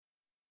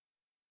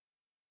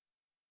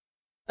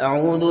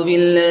أعوذ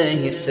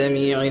بالله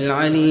السميع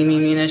العليم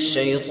من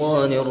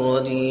الشيطان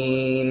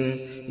الرجيم.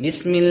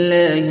 بسم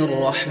الله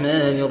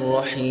الرحمن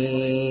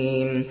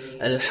الرحيم.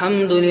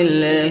 الحمد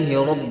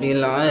لله رب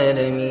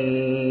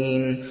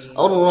العالمين،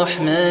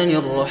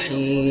 الرحمن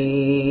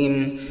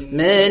الرحيم،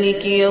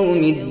 مالك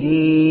يوم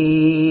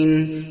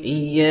الدين،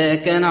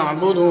 إياك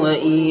نعبد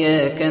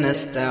وإياك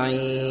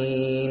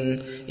نستعين،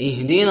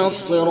 اهدنا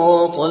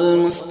الصراط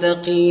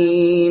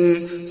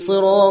المستقيم،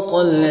 صراط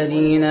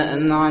الذين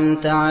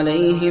أنعمت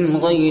عليهم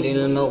غير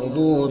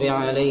المغضوب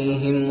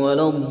عليهم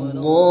ولا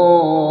الضالين.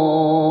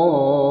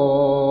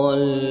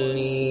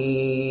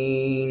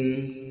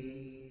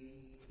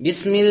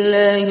 بسم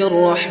الله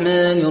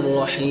الرحمن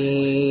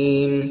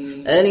الرحيم.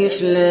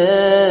 ألف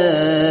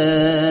لام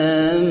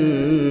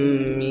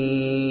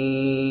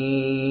ميم.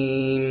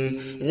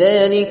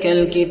 ذلك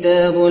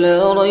الكتاب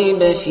لا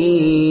ريب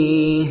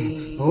فيه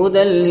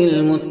هدى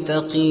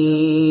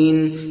للمتقين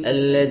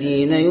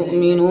الذين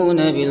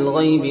يؤمنون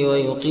بالغيب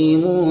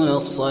ويقيمون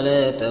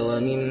الصلاة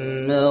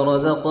ومما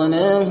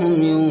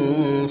رزقناهم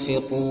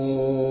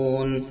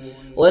ينفقون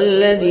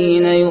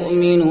والذين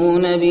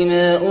يؤمنون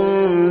بما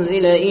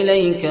أنزل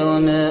إليك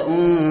وما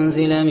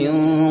أنزل من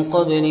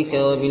قبلك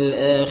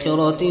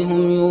وبالآخرة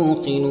هم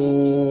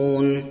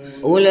يوقنون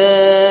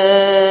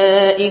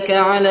أولئك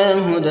على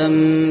هدى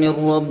من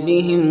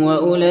ربهم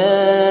وأولئك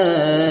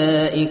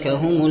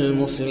هم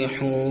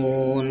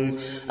المفلحون.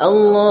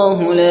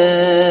 الله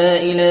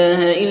لا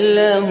إله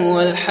إلا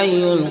هو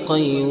الحي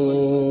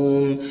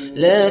القيوم،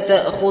 لا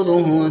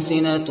تأخذه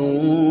سنة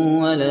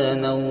ولا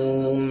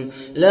نوم،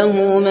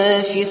 له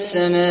ما في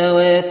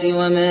السماوات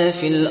وما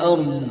في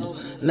الأرض،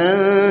 من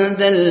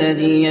ذا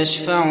الذي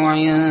يشفع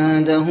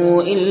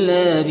عنده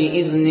إلا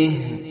بإذنه،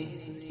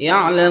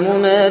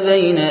 يعلم ما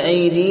بين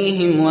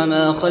أيديهم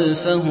وما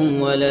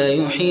خلفهم ولا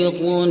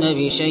يحيطون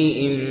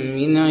بشيء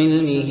من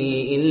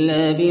علمه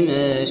إلا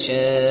بما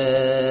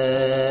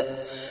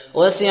شاء،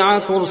 وسع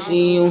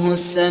كرسيه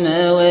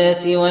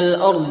السماوات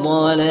والأرض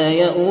ولا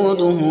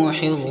يؤوده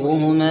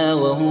حفظهما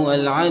وهو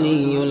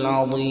العلي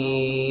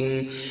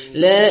العظيم.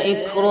 لا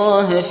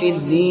إكراه في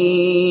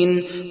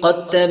الدين،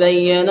 قد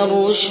تبين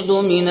الرشد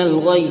من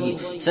الغي،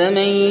 فمن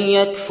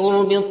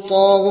يكفر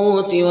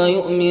بالطاغوت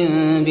ويؤمن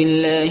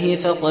بالله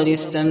فقد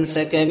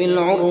استمسك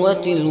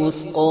بالعروة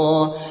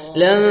الوثقى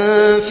لا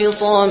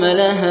انفصام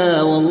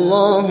لها،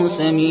 والله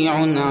سميع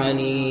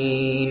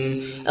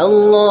عليم.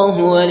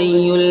 الله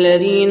ولي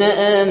الذين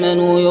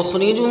آمنوا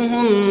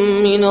يخرجهم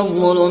من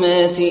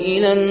الظلمات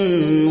إلى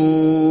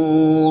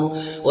النور،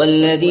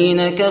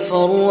 والذين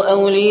كفروا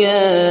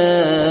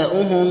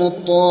أولياؤهم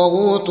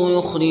الطاغوت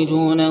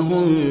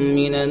يخرجونهم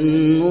من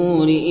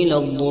النور إلى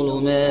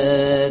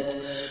الظلمات،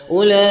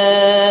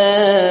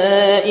 أولئك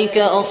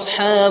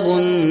أصحاب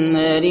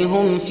النار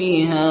هم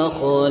فيها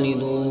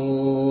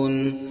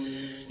خالدون.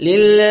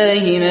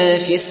 لله ما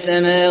في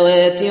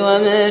السماوات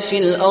وما في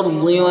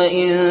الأرض،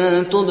 وإن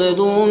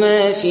تبدوا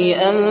ما في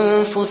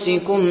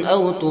أنفسكم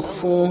أو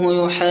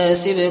تخفوه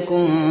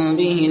يحاسبكم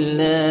به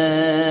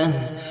الله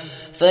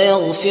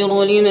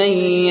فيغفر لمن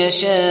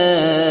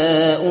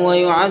يشاء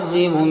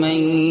ويعذب من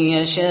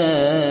يشاء،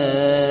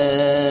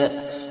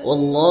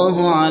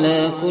 والله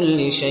على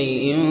كل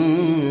شيء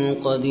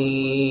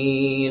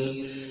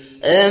قدير.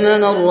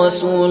 آمن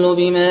الرسول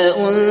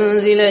بما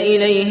أنزل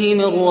إليه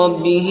من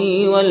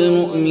ربه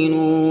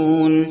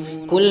والمؤمنون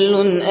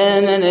كل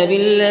آمن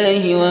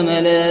بالله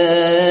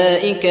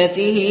وملائكته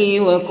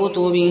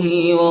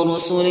وكتبه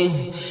ورسله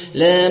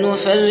لا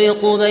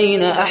نفرق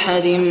بين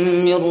أحد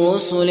من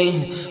رسله،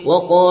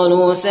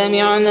 وقالوا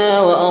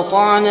سمعنا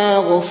وأطعنا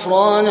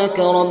غفرانك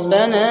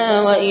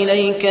ربنا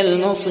وإليك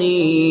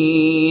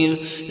المصير.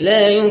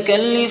 لا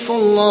يكلف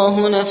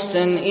الله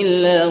نفسا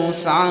إلا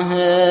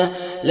وسعها،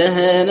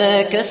 لها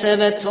ما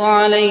كسبت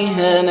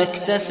وعليها ما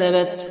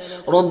اكتسبت،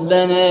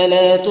 ربنا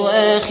لا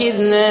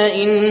تؤاخذنا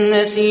إن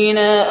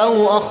نسينا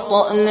أو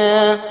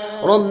أخطأنا،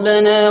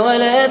 ربنا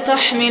ولا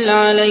تحمل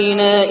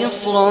علينا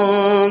إصرا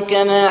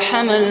كما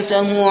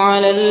حملته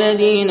على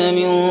الذين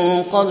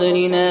من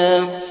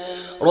قبلنا،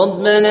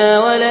 ربنا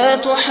ولا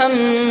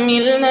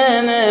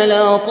تحملنا ما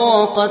لا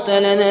طاقة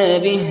لنا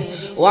به،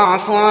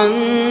 واعف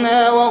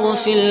عنا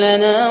واغفر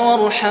لنا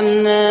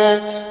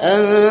وارحمنا،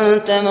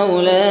 أنت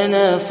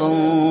مولانا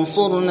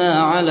فانصرنا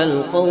على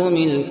القوم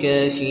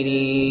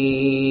الكافرين.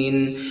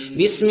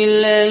 بسم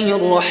الله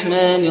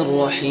الرحمن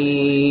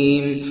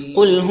الرحيم.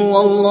 قل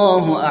هو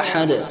الله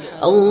أحد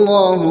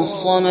الله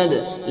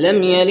الصمد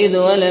لم يلد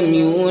ولم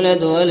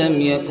يولد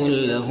ولم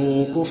يكن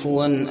له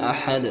كفوا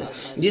أحد.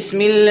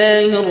 بسم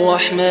الله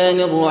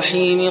الرحمن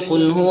الرحيم.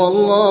 قل هو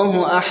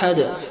الله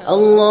أحد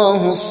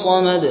الله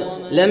الصمد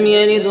لم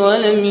يلد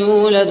ولم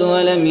يولد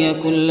ولم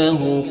يكن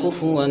له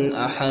كفوا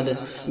أحد.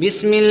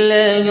 بسم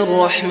الله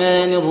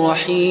الرحمن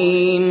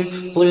الرحيم.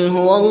 قل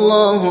هو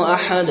الله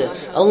أحد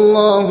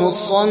الله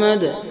الصمد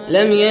الصمد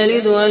لم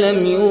يلد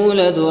ولم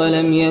يولد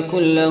ولم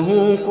يكن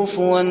له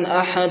كفوا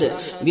أحد.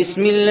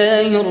 بسم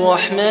الله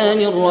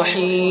الرحمن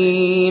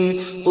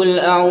الرحيم. قل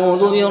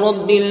أعوذ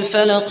برب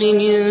الفلق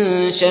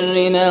من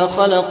شر ما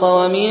خلق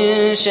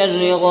ومن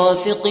شر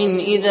غاسق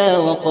إذا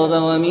وقب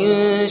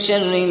ومن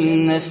شر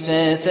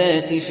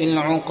النفاثات في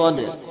العقد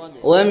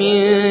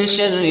ومن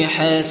شر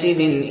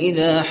حاسد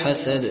إذا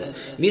حسد.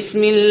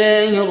 بسم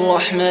الله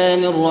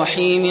الرحمن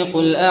الرحيم.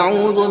 قل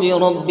أعوذ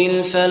برب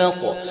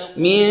الفلق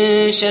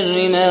من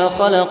شر ما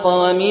خلق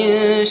ومن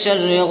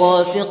شر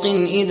غاسق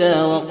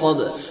إذا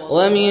وقب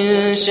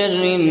ومن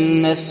شر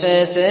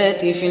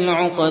النفاثات في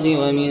العقد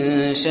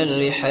ومن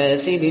شر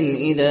حاسد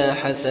إذا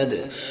حسد.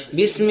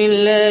 بسم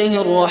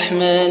الله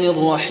الرحمن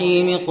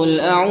الرحيم. قل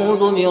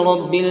أعوذ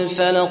برب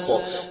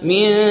الفلق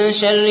من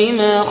شر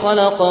ما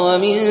خلق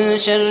ومن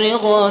شر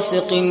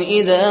غاسق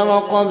إذا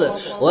وقب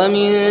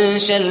ومن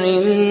شر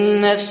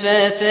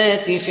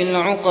النفاثات في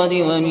العقد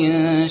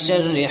ومن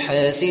شر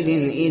حاسد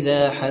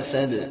إذا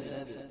حسد.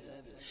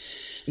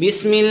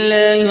 بسم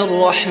الله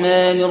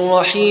الرحمن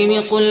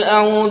الرحيم. قل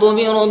أعوذ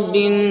برب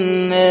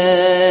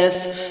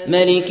الناس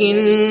ملك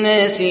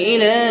الناس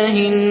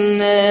إله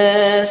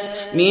الناس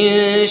من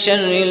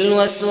شر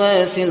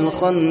الوسواس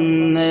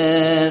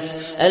الخناس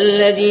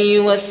الذي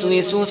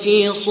يوسوس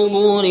في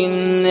صدور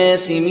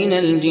الناس من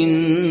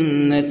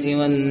الجنة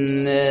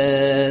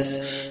والناس.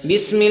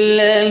 بسم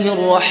الله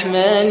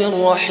الرحمن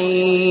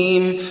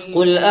الرحيم.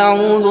 قل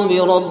أعوذ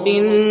برب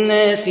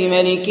الناس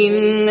ملك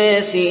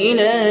الناس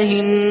إله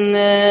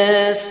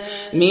الناس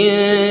من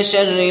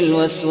شر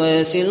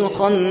الوسواس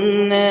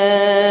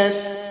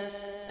الخناس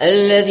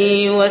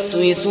الذي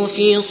يوسوس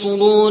في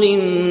صدور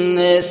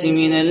الناس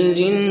من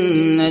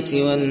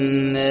الجنة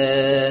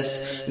والناس.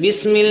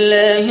 بسم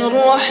الله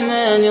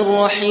الرحمن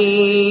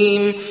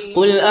الرحيم.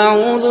 قل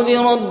أعوذ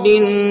برب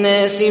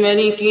الناس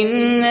ملك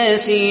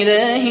الناس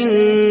إله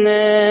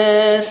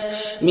الناس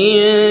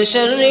من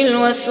شر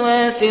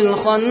الوسواس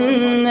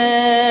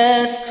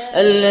الخناس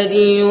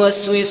الذي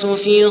يوسوس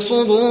في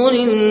صدور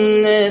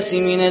الناس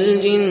من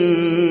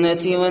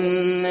الجنة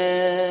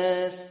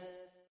والناس.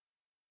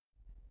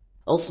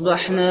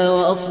 أصبحنا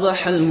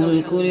وأصبح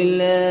الملك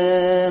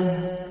لله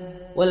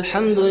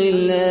والحمد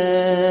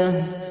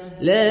لله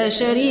لا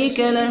شريك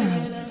له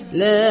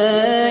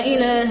لا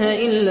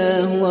إله إلا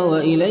هو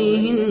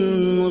وإليه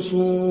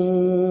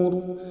النشور.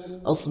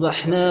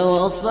 أصبحنا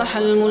وأصبح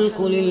الملك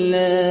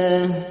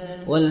لله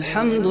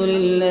والحمد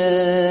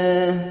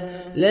لله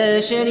لا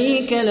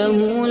شريك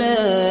له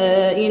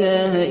لا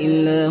إله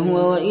إلا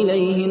هو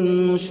وإليه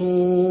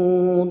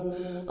النشور.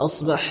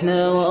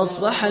 أصبحنا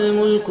وأصبح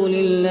الملك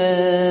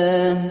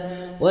لله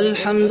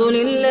والحمد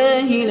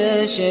لله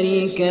لا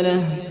شريك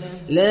له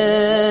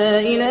لا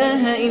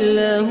إله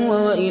إلا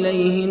هو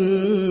وإليه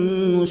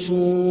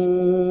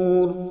النشور.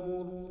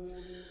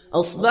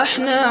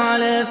 أصبحنا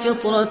على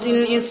فطرة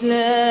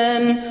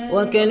الإسلام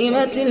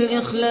وكلمة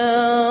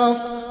الإخلاص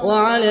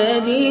وعلى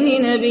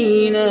دين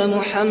نبينا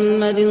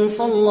محمد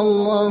صلى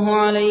الله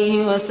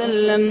عليه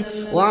وسلم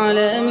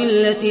وعلى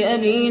ملة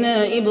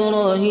أبينا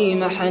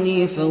إبراهيم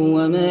حنيفا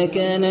وما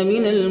كان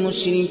من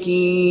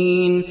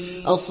المشركين.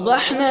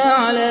 أصبحنا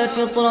على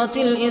فطرة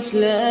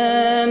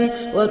الإسلام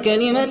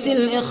وكلمة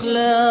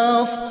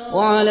الإخلاص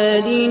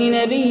وعلى دين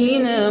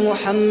نبينا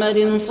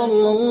محمد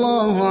صلى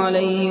الله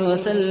عليه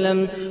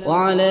وسلم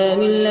وعلى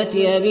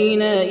ملة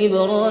أبينا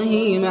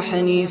إبراهيم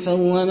حنيفا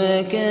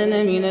وما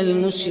كان من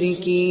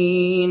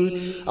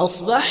المشركين.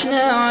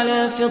 أصبحنا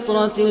على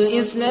فطرة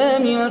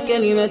الإسلام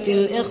وكلمة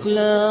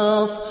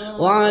الإخلاص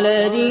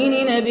وعلى دين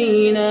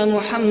نبينا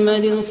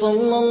محمد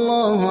صلى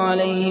الله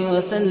عليه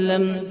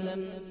وسلم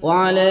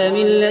وعلى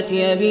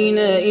ملة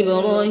أبينا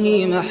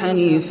إبراهيم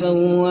حنيفا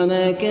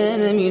وما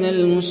كان من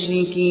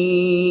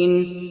المشركين.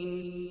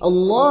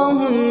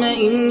 اللهم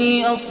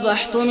إني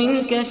أصبحت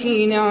منك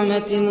في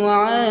نعمة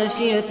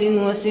وعافية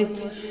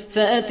وستر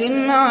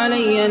فأتم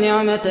علي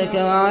نعمتك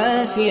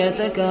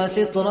وعافيتك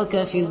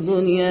وسترك في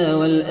الدنيا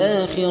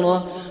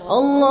والآخرة.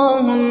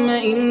 اللهم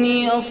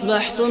إني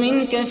أصبحت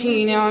منك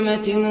في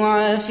نعمة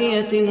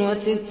وعافية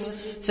وستر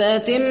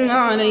فأتم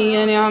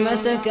علي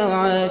نعمتك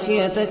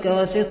وعافيتك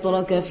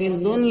وسترك في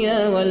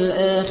الدنيا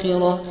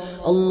والآخرة.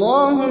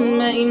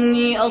 اللهم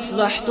إني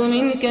أصبحت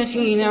منك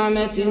في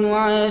نعمة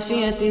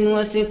وعافية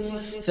وستر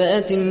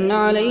فأتم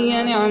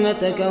علي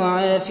نعمتك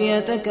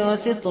وعافيتك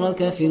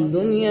وسترك في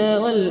الدنيا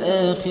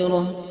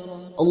والآخرة.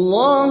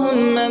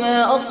 اللهم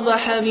ما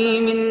أصبح بي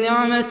من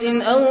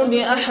نعمة أو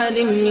بأحد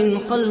من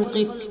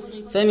خلقك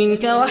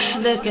فمنك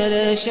وحدك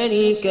لا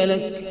شريك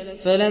لك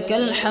فلك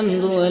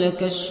الحمد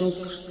ولك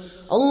الشكر.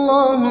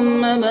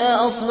 اللهم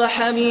ما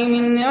أصبح بي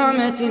من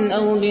نعمة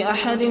أو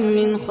بأحد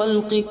من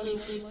خلقك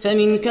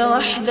فمنك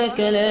وحدك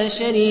لا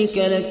شريك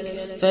لك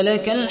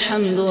فلك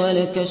الحمد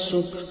ولك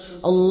الشكر.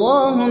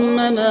 اللهم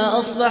ما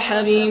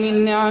أصبح بي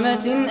من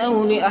نعمة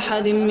أو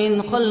بأحد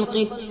من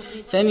خلقك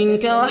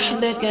فمنك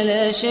وحدك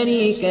لا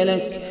شريك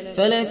لك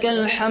فلك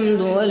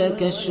الحمد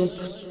ولك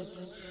الشكر.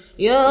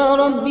 يا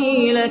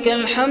ربي لك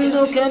الحمد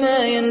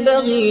كما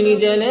ينبغي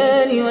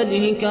لجلال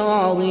وجهك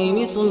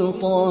وعظيم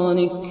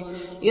سلطانك.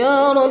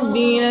 يا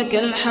ربي لك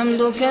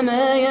الحمد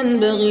كما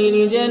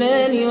ينبغي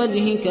لجلال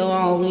وجهك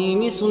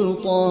وعظيم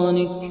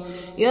سلطانك.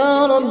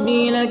 يا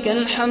ربي لك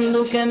الحمد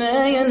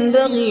كما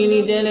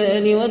ينبغي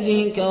لجلال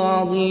وجهك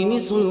وعظيم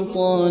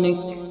سلطانك.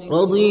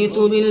 رضيت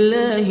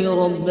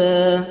بالله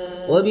ربا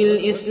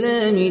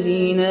وبالإسلام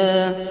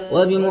دينا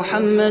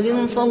وبمحمد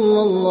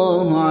صلى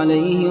الله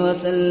عليه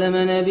وسلم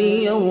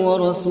نبيا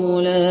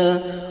ورسولا.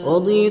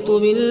 رضيت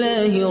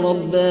بالله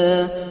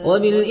ربا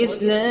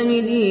وبالإسلام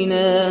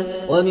دينا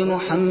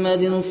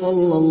وبمحمد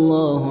صلى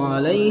الله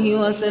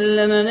عليه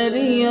وسلم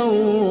نبيا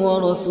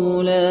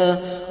ورسولا.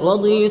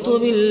 رضيت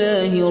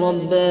بالله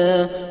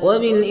ربا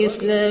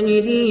وبالإسلام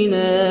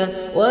دينا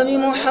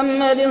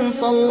وبمحمد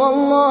صلى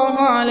الله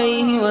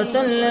عليه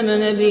وسلم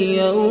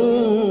نبيا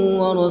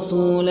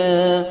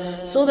ورسولا.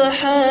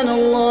 سبحان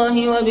الله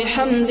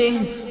وبحمده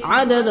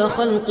عدد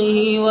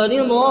خلقه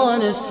ورضا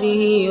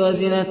نفسه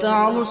وزنة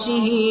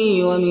عرشه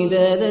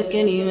ومداد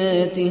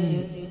كلماته.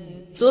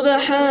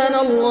 سبحان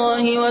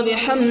الله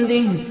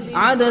وبحمده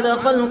عدد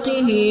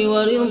خلقه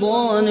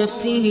ورضا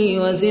نفسه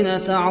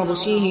وزنة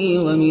عرشه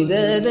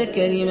ومداد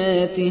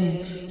كلماته.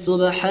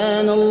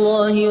 سبحان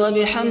الله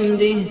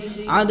وبحمده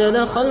عدد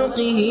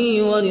خلقه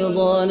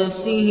ورضا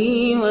نفسه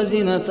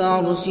وزنة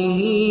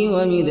عرشه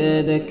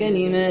ومداد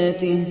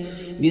كلماته.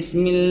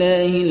 بسم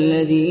الله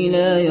الذي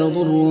لا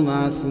يضر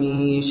مع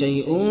اسمه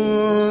شيء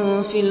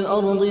في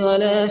الأرض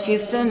ولا في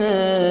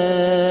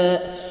السماء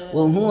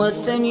وهو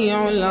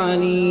السميع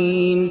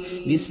العليم.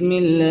 بسم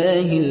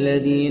الله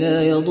الذي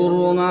لا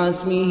يضر مع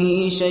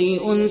اسمه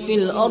شيء في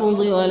الأرض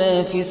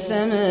ولا في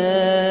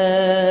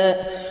السماء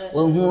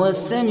وهو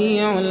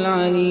السميع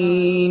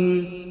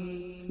العليم.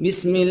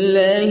 بسم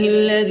الله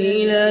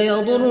الذي لا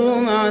يضر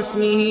مع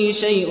اسمه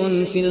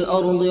شيء في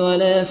الأرض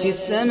ولا في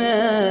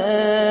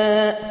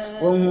السماء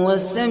وهو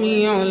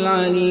السميع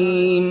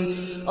العليم.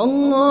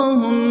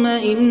 اللهم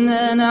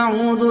إنا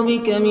نعوذ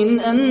بك من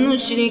أن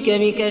نشرك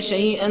بك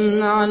شيئا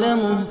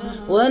نعلمه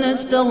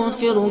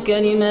ونستغفرك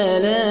لما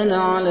لا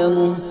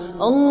نعلمه.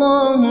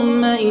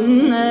 اللهم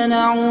إنا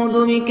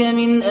نعوذ بك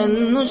من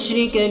أن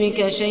نشرك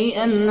بك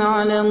شيئا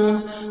نعلمه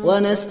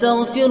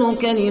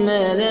ونستغفرك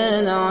لما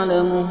لا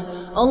نعلمه.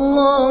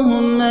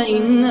 اللهم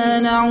إنا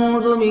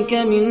نعوذ بك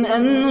من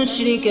أن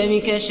نشرك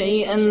بك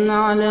شيئا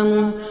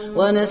نعلمه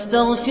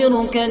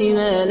ونستغفرك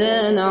لما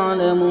لا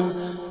نعلمه.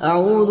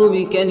 أعوذ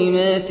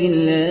بكلمات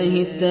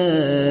الله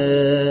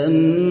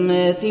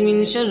التامات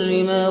من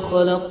شر ما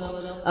خلق.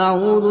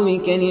 أعوذ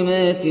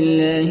بكلمات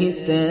الله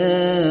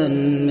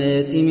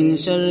التامات من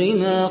شر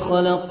ما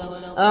خلق.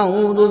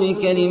 أعوذ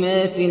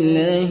بكلمات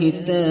الله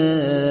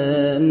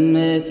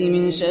التامات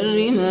من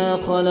شر ما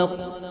خلق.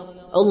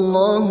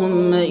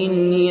 اللهم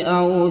إني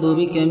أعوذ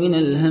بك من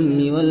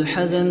الهم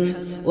والحزن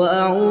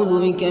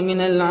وأعوذ بك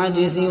من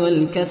العجز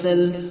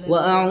والكسل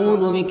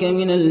وأعوذ بك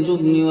من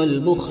الجبن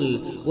والبخل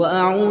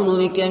وأعوذ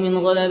بك من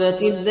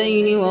غلبة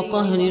الدين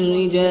وقهر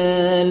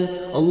الرجال.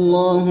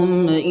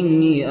 اللهم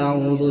إني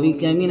أعوذ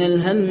بك من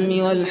الهم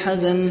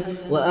والحزن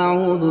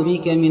وأعوذ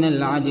بك من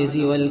العجز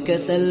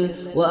والكسل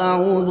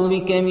وأعوذ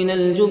بك من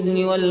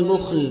الجبن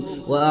والبخل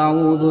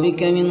وأعوذ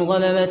بك من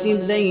غلبة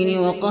الدين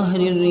وقهر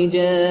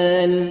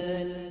الرجال.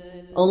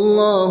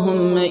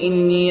 اللهم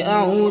إني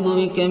أعوذ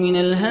بك من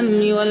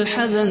الهم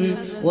والحزن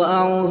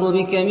وأعوذ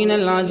بك من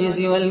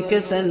العجز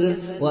والكسل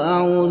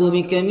وأعوذ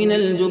بك من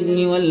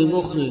الجبن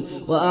والبخل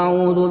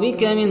وأعوذ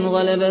بك من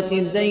غلبة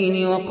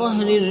الدين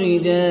وقهر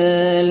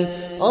الرجال.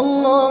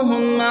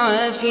 اللهم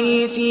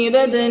عافني في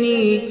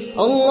بدني.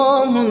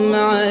 اللهم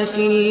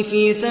عافني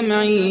في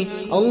سمعي.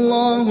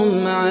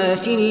 اللهم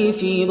عافني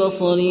في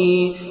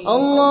بصري.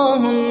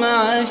 اللهم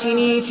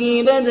عافني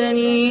في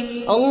بدني.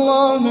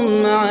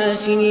 اللهم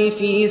عافني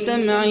في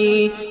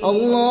سمعي.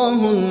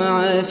 اللهم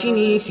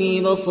عافني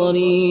في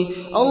بصري.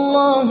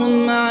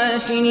 اللهم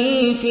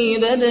عافني في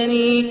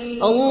بدني.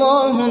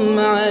 اللهم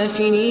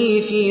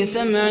عافني في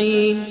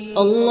سمعي.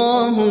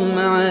 اللهم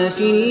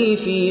عافني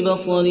في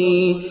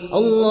بصري.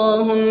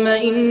 اللهم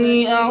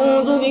إني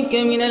أعوذ بك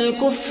من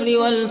الكفر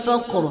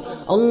والفقر.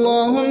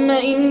 اللهم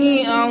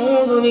إني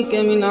أعوذ بك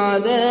من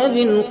عذاب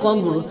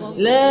القبر.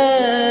 لا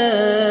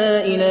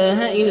إله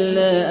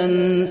إلا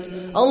أنت.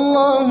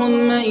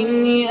 اللهم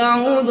إني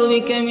أعوذ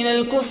بك من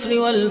الكفر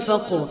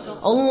والفقر.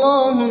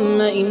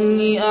 اللهم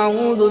إني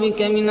أعوذ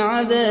بك من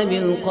عذاب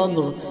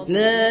القبر.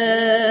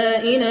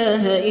 لا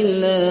إله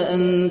إلا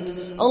أنت.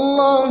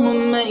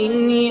 اللهم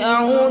إني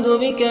أعوذ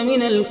بك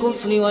من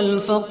الكفر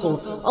والفقر.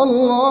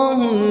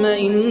 اللهم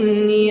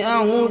إني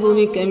أعوذ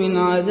بك من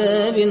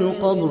عذاب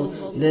القبر.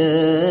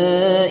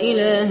 لا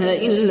إله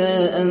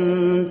إلا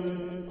أنت.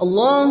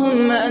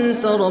 اللهم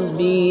أنت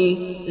ربي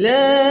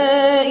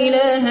لا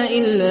إله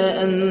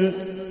إلا أنت.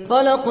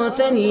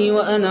 خلقتني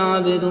وأنا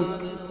عبدك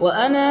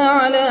وأنا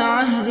على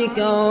عهدك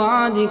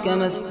ووعدك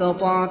ما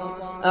استطعت.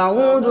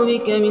 أعوذ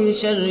بك من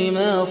شر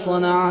ما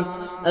صنعت.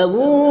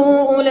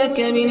 أبوء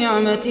لك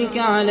بنعمتك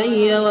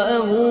علي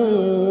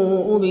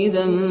وأبوء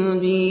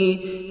بذنبي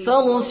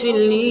فاغفر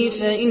لي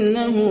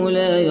فإنه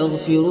لا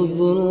يغفر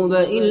الذنوب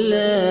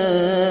إلا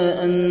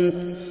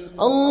أنت.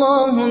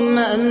 اللهم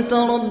أنت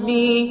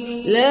ربي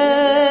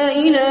لا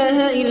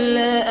إله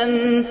إلا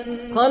أنت،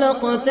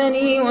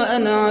 خلقتني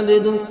وأنا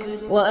عبدك،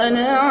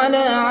 وأنا على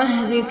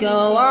عهدك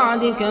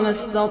ووعدك ما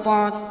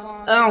استطعت.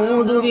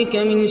 أعوذ بك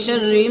من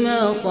شر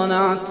ما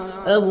صنعت،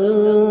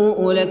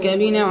 أبوء لك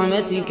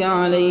بنعمتك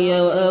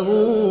علي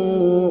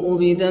وأبوء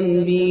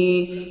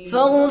بذنبي،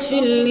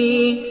 فاغفر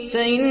لي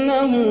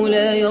فإنه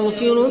لا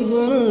يغفر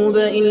الذنوب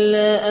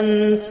إلا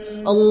أنت.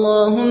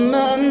 اللهم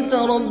أنت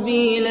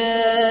ربي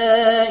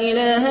لا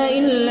إله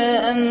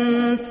إلا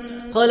أنت،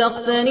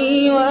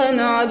 خلقتني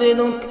وأنا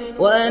عبدك،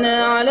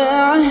 وأنا على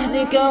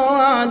عهدك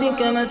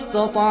ووعدك ما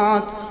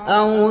استطعت.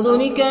 أعوذ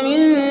بك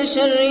من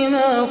شر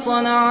ما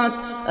صنعت،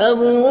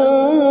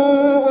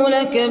 أبوء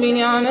لك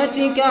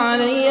بنعمتك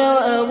علي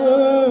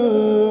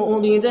وأبوء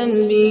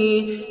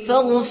بذنبي،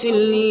 فاغفر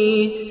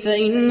لي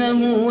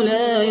فإنه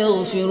لا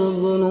يغفر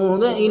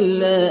الذنوب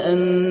إلا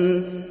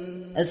أنت.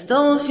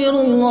 أستغفر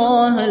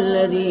الله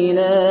الذي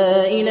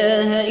لا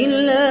إله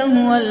إلا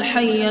هو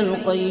الحي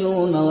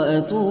القيوم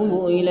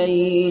وأتوب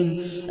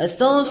إليه.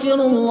 أستغفر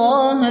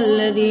الله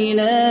الذي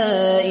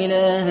لا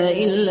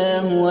إله إلا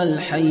هو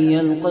الحي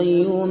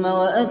القيوم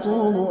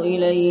وأتوب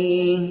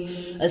إليه.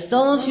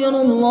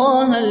 أستغفر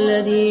الله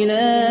الذي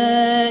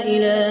لا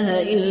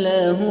إله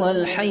إلا هو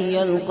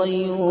الحي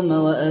القيوم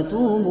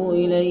وأتوب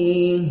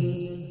إليه.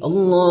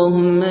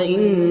 اللهم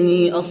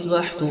إني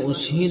أصبحت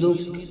أشهدك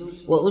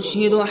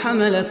وأشهد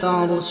حملة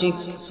عرشك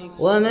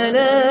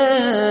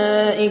وملائكتك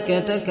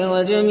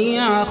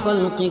وجميع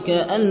خلقك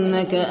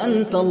أنك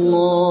أنت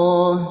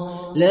الله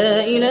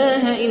لا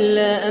إله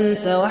إلا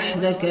أنت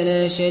وحدك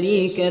لا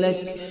شريك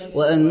لك،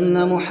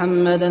 وأن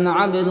محمدا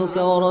عبدك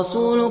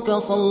ورسولك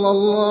صلى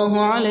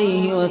الله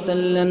عليه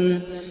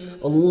وسلم.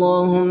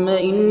 اللهم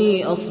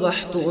إني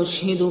أصبحت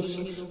أشهدك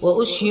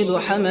وأشهد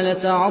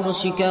حملة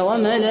عرشك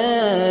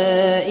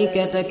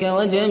وملائكتك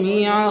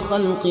وجميع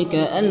خلقك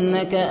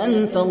أنك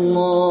أنت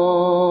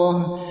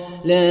الله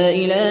لا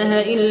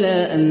إله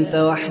إلا أنت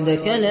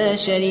وحدك لا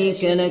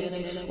شريك لك،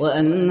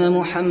 وأن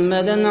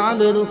محمدا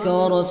عبدك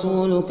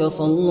ورسولك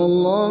صلى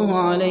الله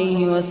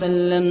عليه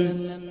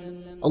وسلم.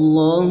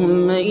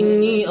 اللهم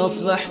إني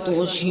أصبحت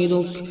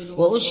أشهدك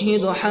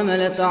وأشهد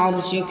حملة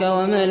عرشك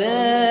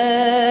وملائكتك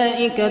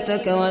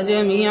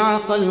وجميع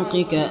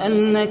خلقك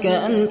أنك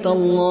أنت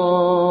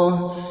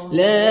الله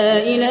لا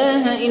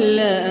إله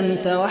إلا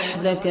أنت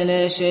وحدك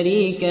لا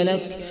شريك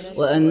لك،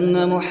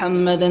 وأن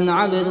محمدا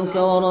عبدك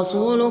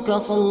ورسولك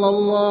صلى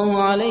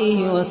الله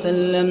عليه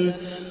وسلم.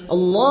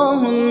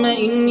 اللهم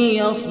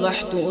إني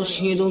أصبحت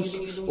أشهدك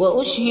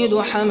وأشهد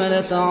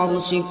حملة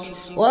عرشك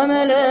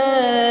وملائكتك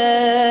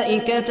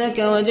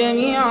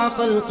وجميع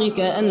خلقك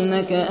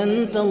أنك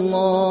أنت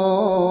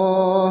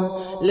الله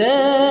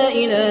لا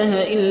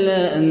إله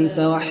إلا أنت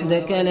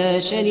وحدك لا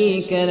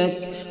شريك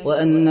لك،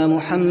 وأن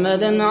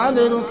محمدا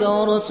عبدك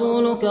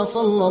ورسولك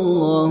صلى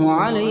الله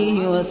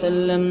عليه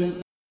وسلم.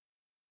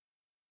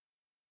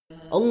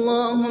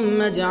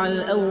 اللهم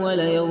اجعل أول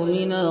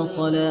يومنا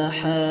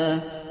صلاحا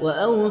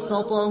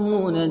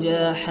وأوسطه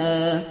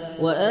نجاحا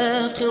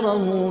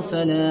وآخره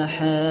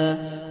فلاحا.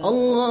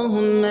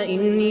 اللهم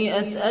إني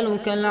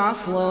أسألك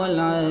العفو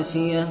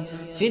والعافية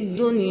في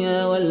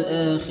الدنيا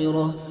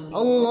والآخرة.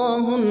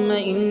 اللهم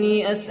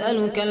إني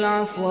أسألك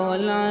العفو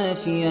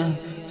والعافية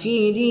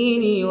في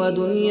ديني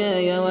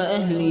ودنياي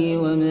وأهلي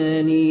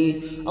ومالي.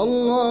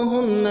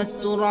 اللهم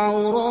استر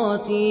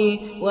عوراتي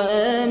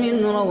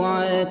وآمن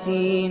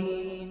روعاتي،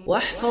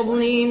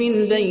 واحفظني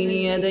من بين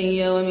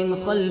يدي ومن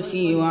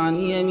خلفي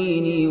وعن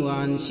يميني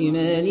وعن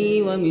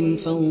شمالي ومن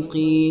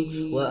فوقي،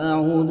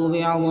 وأعوذ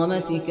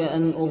بعظمتك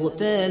أن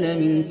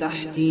أغتال من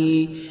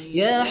تحتي.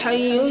 يا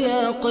حي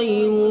يا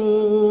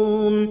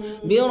قيوم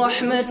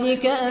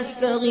برحمتك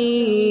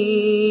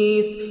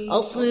أستغيث،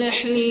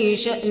 أصلح لي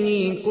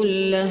شأني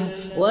كله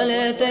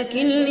ولا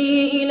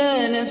تكلني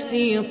إلى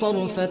نفسي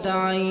طرفة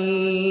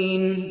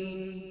عين.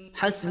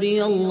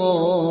 حسبي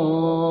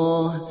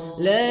الله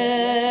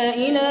لا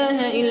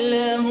إله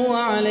إلا هو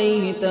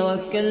عليه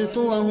توكلت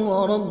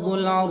وهو رب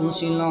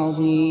العرش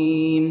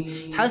العظيم.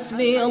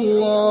 حسبي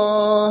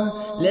الله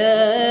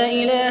لا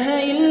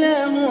إله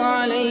إلا هو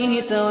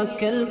عليه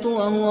توكلت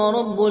وهو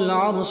رب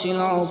العرش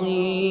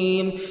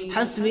العظيم.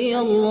 حسبي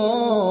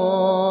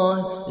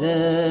الله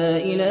لا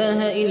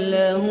إله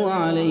إلا هو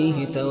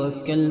عليه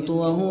توكلت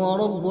وهو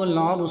رب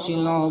العرش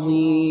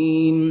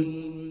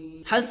العظيم.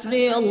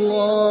 حسبي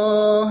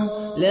الله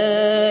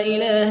لا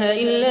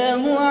إله إلا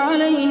هو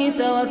عليه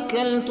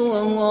توكلت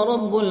وهو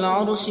رب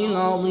العرش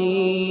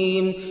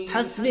العظيم.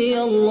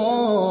 حسبي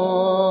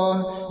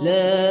الله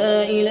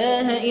لا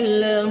إله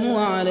إلا هو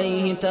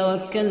عليه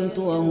توكلت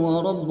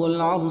وهو رب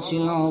العرش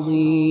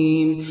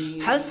العظيم.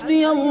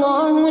 حسبي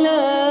الله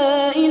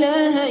لا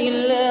إله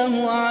إلا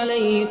هو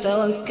عليه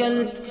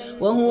توكلت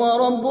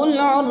وهو رب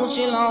العرش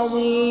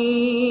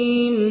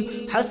العظيم.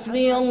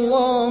 حسبي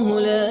الله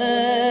لا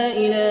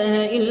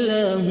إله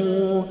إلا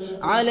هو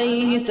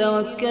عليه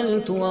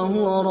توكلت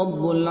وهو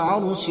رب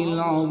العرش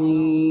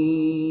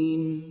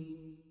العظيم.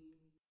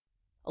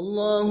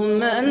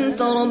 اللهم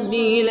أنت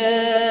ربي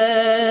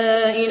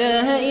لا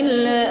إله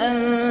إلا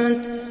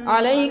أنت،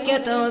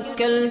 عليك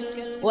توكلت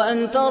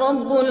وأنت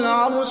رب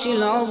العرش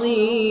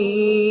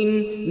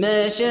العظيم.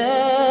 ما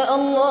شاء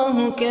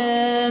الله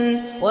كان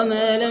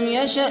وما لم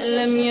يشأ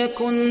لم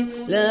يكن،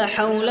 لا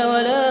حول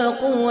ولا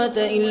قوة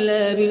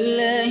إلا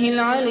بالله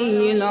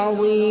العلي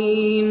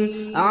العظيم.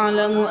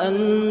 أعلم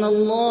أن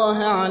الله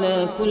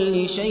على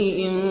كل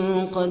شيء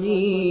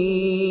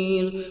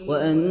قدير،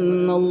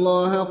 وأن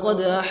الله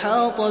قد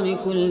أحاط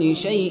بكل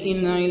شيء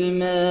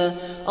علما.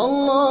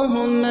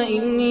 اللهم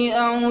إني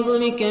أعوذ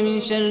بك من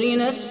شر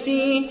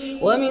نفسي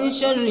ومن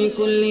شر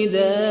كل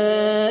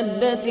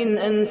دابة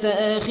أنت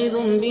آخذ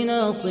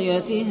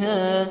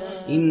بناصيتها،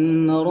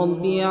 إن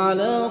ربي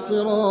على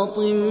صراط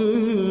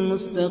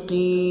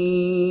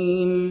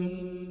مستقيم.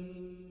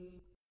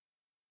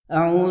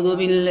 أعوذ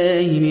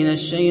بالله من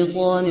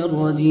الشيطان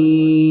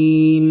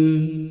الرجيم.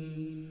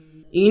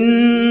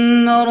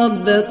 إن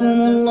ربكم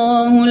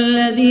الله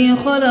الذي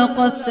خلق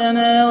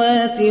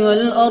السماوات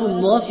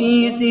والأرض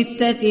في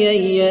 6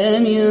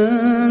 أيام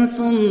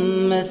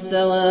ثم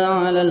استوى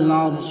على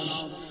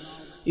العرش،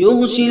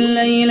 يغشي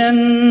الليل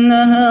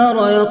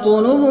النهار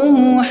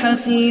يطلبه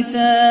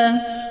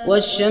حثيثا،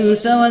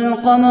 والشمس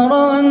والقمر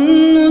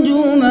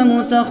والنجوم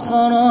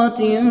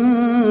مسخرات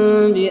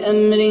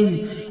بأمره،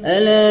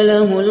 ألا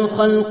له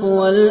الخلق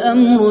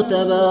والأمر،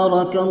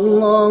 تبارك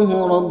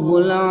الله رب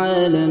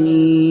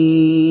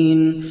العالمين.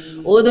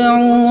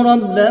 ادعوا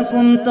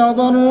ربكم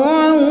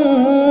تضرعا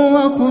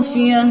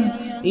وخفية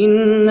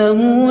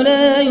إنه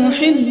لا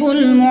يحب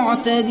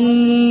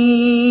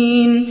المعتدين.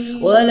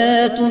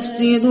 ولا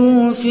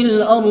تفسدوا في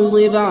الأرض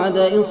بعد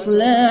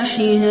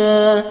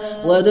إصلاحها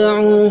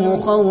وادعوه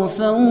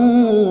خوفا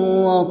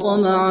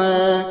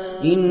وطمعا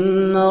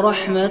إن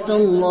رحمة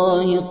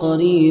الله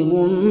قريب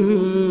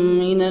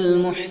من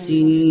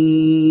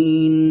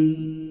المحسنين.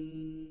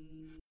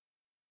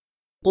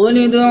 قل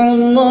ادعوا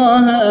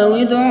الله أو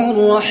ادعوا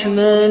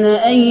الرحمن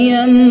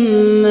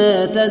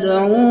أيما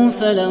تدعوا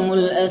فله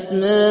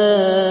الأسماء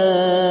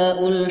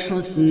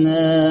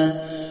الحسنى.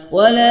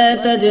 ولا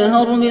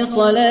تجهر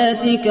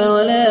بصلاتك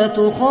ولا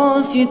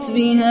تخافت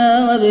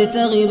بها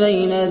وابتغ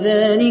بين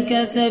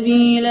ذلك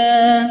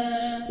سبيلا.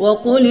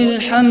 وقل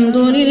الحمد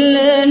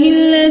لله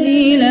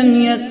الذي لم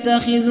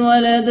يتخذ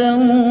ولدا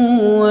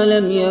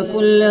ولم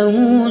يكن له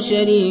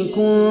شريك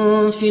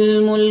في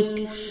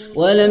الملك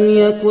ولم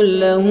يكن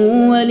له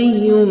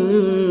ولي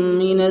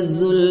من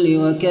الذل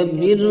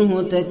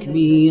وكبره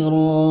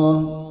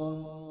تكبيرا.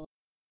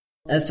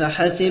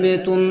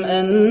 أفحسبتم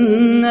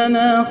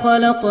أنما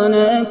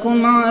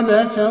خلقناكم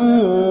عبثا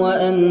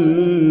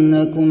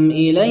وأنكم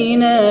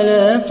إلينا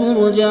لا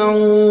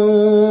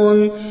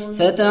ترجعون.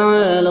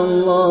 فتعالى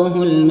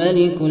الله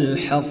الملك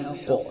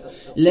الحق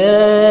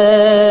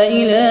لا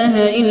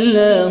إله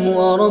إلا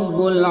هو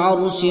رب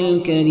العرش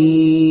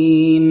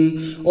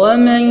الكريم.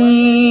 ومن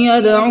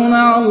يدع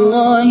مع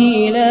الله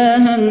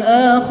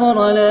إلها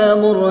آخر لا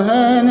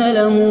برهان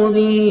له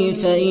به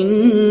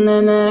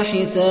فإنما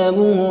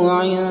حسابه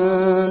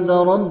عند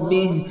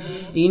ربه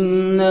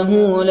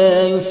إنه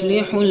لا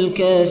يفلح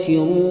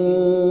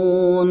الكافرون.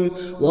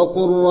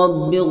 وقل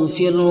رب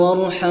اغفر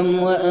وارحم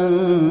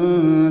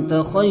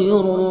وأنت خير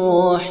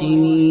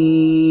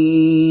الراحمين.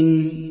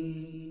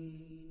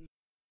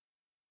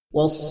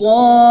 والصافات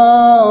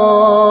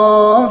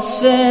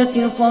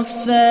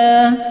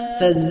صفا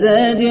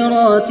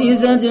فالزاجرات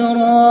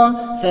زجرا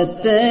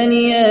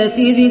فالتاليات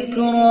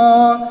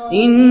ذكرا.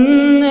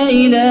 إن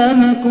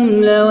إلهكم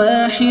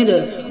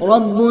لواحد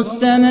رب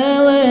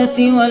السماوات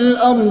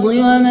والأرض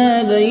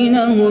وما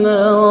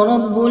بينهما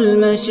ورب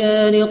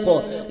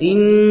المشارق.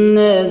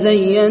 إنا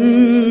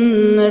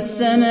زينا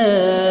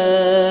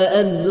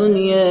السماء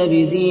الدنيا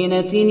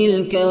بزينة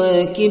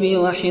الكواكب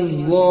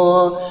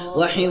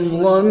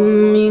وحفظا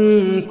من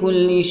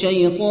كل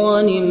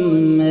شيطان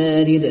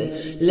مارد.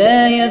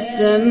 لا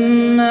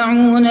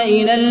يسمعون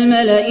إلى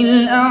الملأ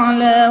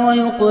الأعلى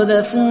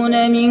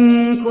ويقذفون من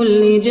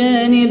كل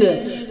جانب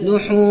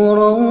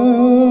دحورا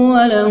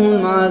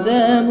ولهم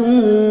عذاب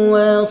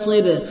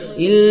واصب.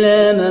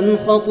 إلا من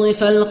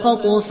خطف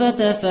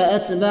الخطفة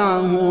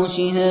فأتبعه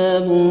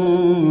شهاب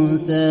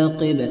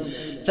ثاقب.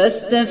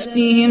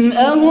 فاستفتهم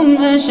أهم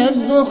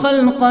أشد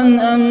خلقا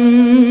أم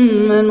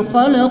من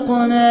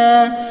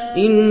خلقنا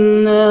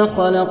إنا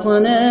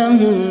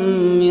خلقناهم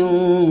من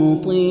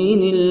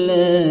طين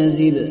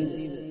لازب.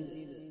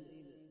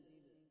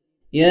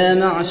 يا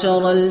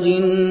معشر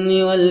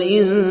الجن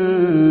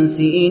والإنس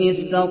إن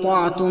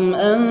استطعتم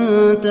أن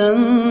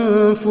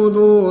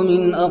تنفذوا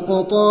من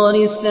أقطار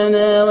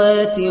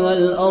السماوات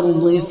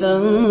والأرض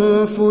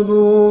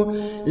فانفذوا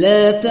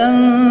لا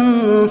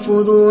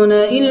تنفذون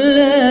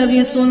إلا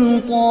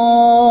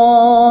بسلطان.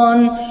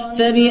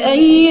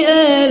 فبأي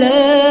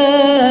آلاء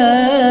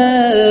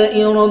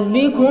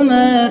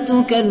ربكما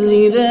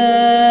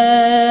تكذبان؟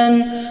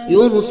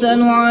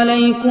 يرسل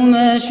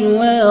عليكما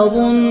شواظ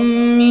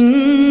من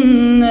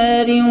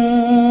نار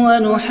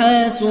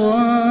ونحاس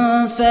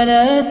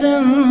فلا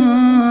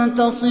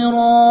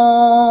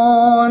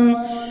تنتصران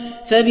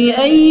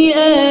فبأي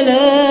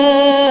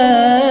آلاء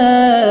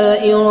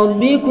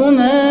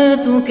ربكما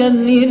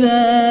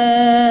تكذبان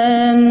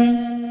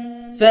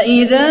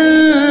فإذا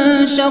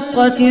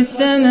انشقت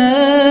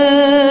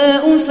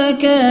السماء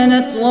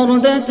فكانت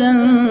وردة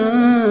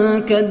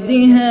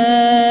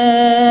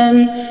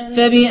كالدهان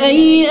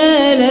فبأي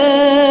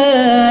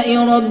آلاء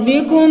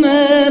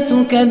ربكما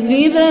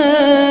تكذبان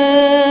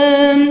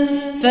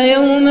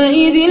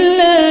فيومئذ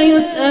لا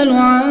يسأل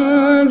عن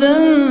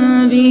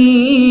ذنبه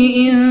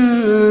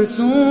إنس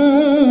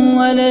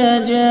ولا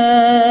جان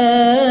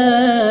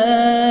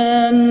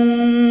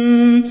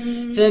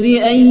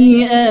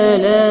فبأي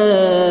آلاء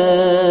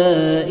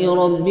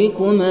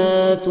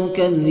ربكما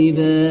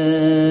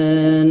تكذبان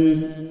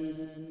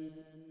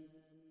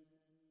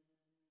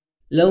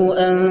لو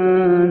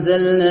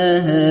أنزلنا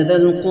هذا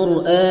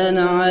القرآن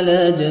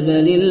على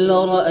جبل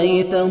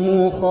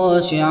لرأيته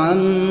خاشعا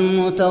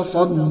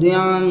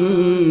متصدعا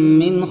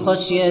من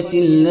خشية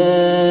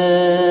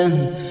الله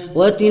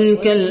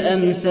وتلك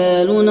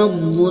الأمثال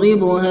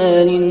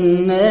نضربها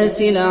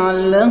للناس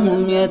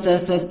لعلهم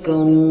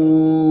يتفكرون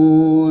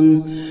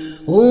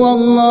هو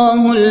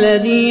الله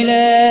الذي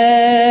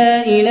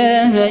لا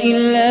إله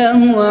إلا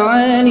هو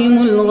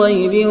عالم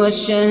الغيب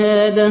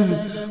والشهادة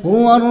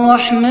هو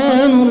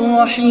الرحمن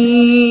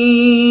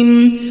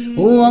الرحيم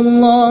هو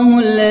الله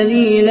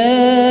الذي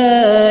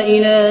لا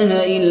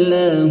إله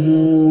إلا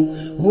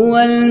هو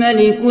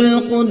الملك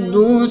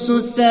القدوس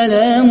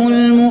السلام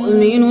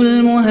المؤمن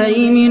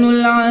المهيمن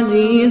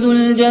العزيز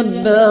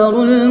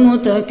الجبار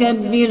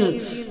المتكبر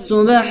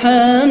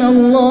سبحان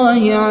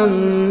الله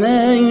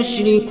عما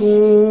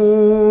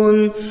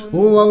يشركون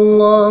هو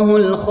الله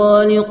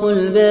الخالق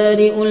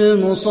البارئ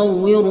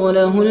المصور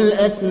له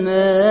الأسماء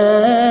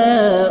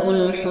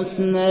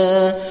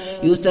الحسنى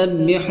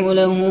يسبح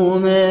له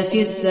ما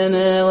في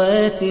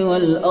السماوات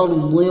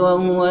والأرض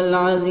وهو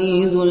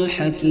العزيز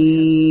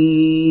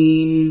الحكيم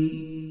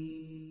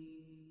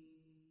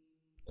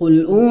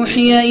قل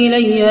أوحي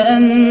إلي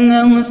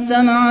أنه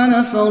استمع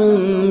نفر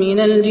من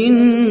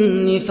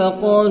الجن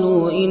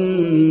فقالوا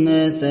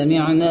إنا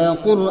سمعنا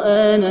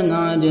قرآنا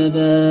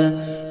عجبا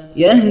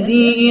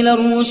يهدي إلى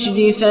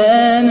الرشد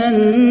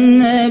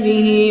فآمنا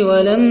به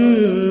ولن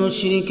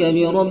نشرك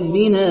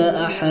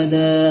بربنا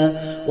أحدا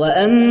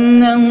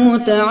وأنه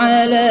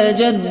تعالى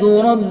جد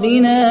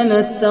ربنا ما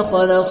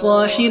اتخذ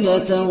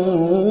صاحبة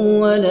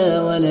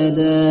ولا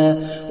ولدا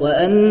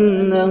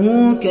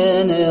وأنه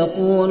كان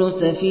يقول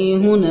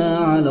سفيهنا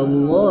على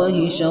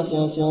الله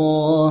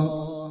شططا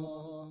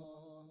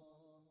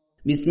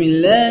بسم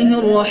الله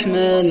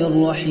الرحمن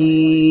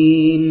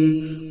الرحيم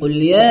قل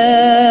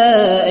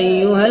يا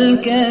أيها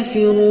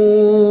الكافرون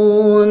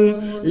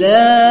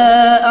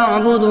لا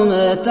أعبد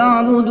ما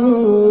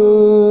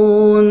تعبدون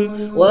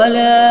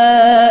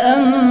ولا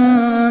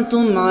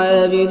أنتم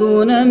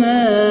عابدون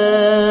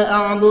ما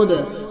أعبد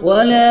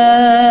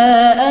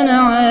ولا أنا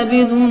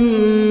عابد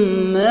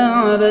ما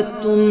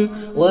عبدتم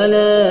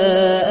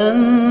ولا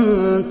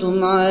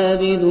أنتم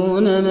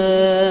عابدون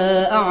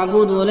ما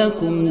أعبد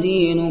لكم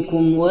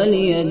دينكم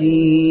ولي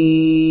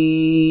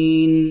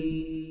دين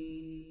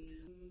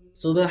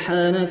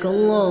سبحانك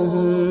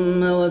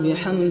اللهم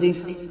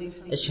وبحمدك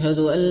أشهد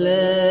أن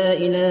لا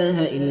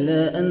إله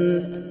إلا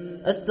أنت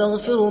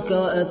أستغفرك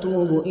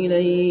وأتوب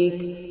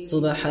إليك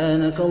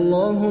سبحانك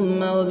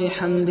اللهم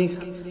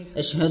وبحمدك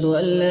أشهد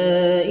أن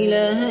لا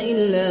إله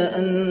إلا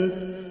أنت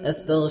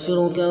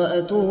أستغفرك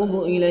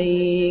وأتوب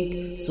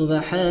إليك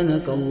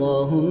سبحانك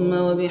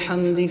اللهم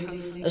وبحمدك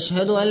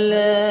أشهد أن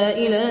لا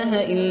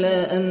إله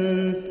إلا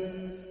أنت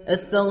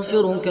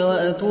أستغفرك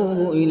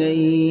وأتوب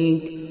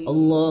إليك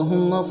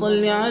اللهم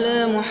صل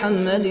على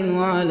محمد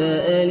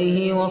وعلى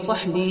آله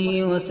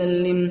وصحبه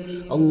وسلم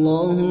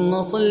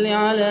اللهم صل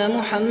على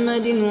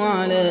محمد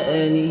وعلى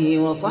آله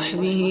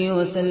وصحبه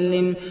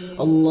وسلم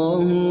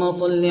اللهم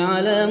صل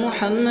على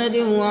محمد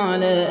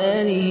وعلى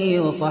آله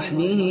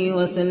وصحبه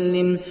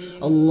وسلم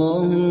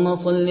اللهم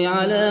صل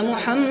على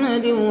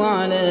محمد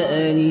وعلى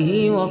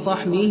آله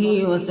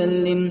وصحبه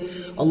وسلم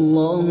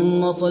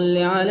اللهم صل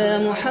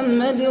على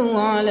محمد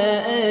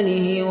وعلى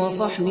آله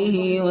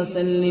وصحبه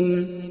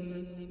وسلم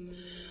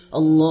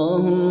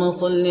اللهم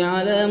صل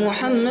على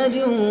محمد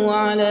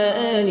وعلى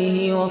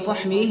آله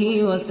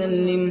وصحبه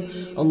وسلم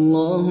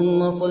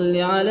اللهم صل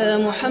على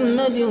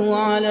محمد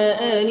وعلى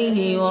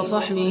آله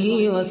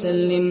وصحبه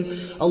وسلم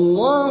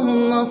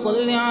اللهم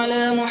صل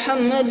على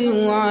محمد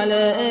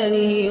وعلى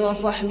آله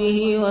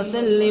وصحبه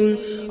وسلم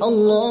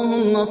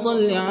اللهم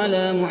صل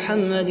على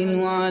محمد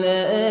وعلى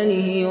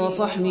آله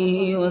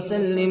وصحبه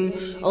وسلم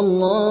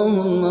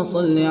اللهم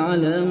صل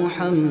على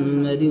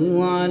محمد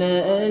وعلى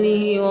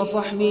آله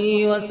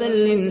وصحبه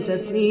وسلم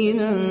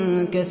تسليما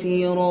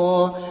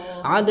كثيرا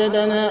عدد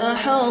ما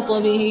أحاط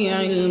به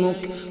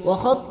علمك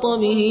وخط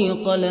به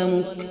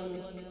قلمك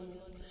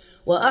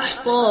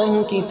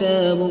وأحصاه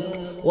كتابك.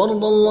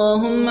 وارض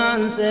اللهم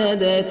عن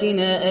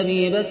ساداتنا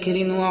أبي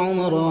بكر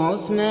وعمر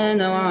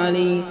وعثمان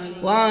وعلي،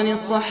 وعن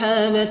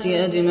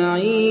الصحابة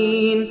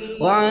أجمعين،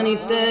 وعن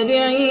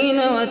التابعين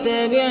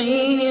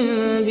وتابعيهم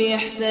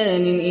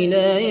بإحسان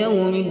إلى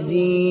يوم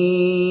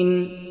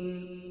الدين.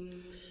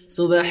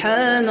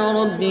 سبحان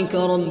ربك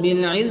رب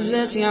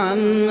العزة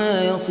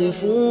عما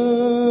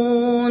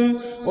يصفون،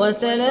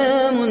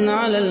 وسلام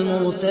على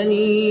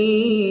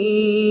المرسلين،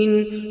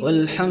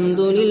 والحمد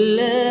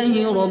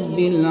لله رب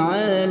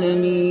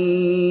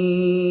العالمين.